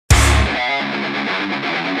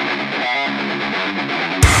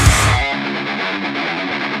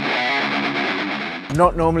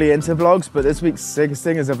Not normally into vlogs, but this week's Sickest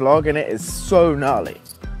thing is a vlog and it is so gnarly.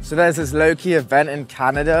 So there's this low-key event in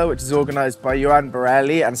Canada which is organised by Yoann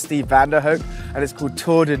Barelli and Steve Vanderhoek, and it's called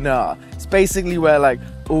Tour De Gnar. It's basically where like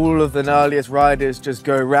all of the gnarliest riders just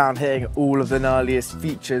go around hitting all of the gnarliest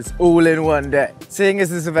features all in one day. Seeing as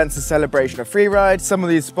this event's a celebration of freeride, some of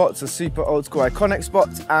these spots are super old school iconic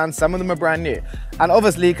spots and some of them are brand new. And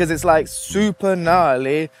obviously because it's like super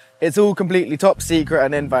gnarly, it's all completely top secret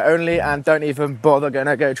and invite only, and don't even bother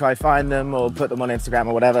gonna go try find them or put them on Instagram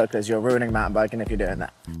or whatever, because you're ruining mountain biking if you're doing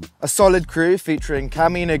that. A solid crew featuring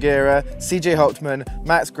Cami Nogueira, CJ Hauptmann,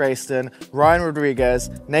 Max Grayston, Ryan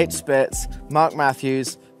Rodriguez, Nate Spitz, Mark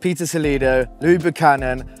Matthews, Peter Salido, Louis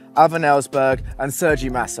Buchanan, Alvin Ellsberg, and Sergi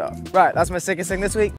Massa. Right, that's my sickest thing this week.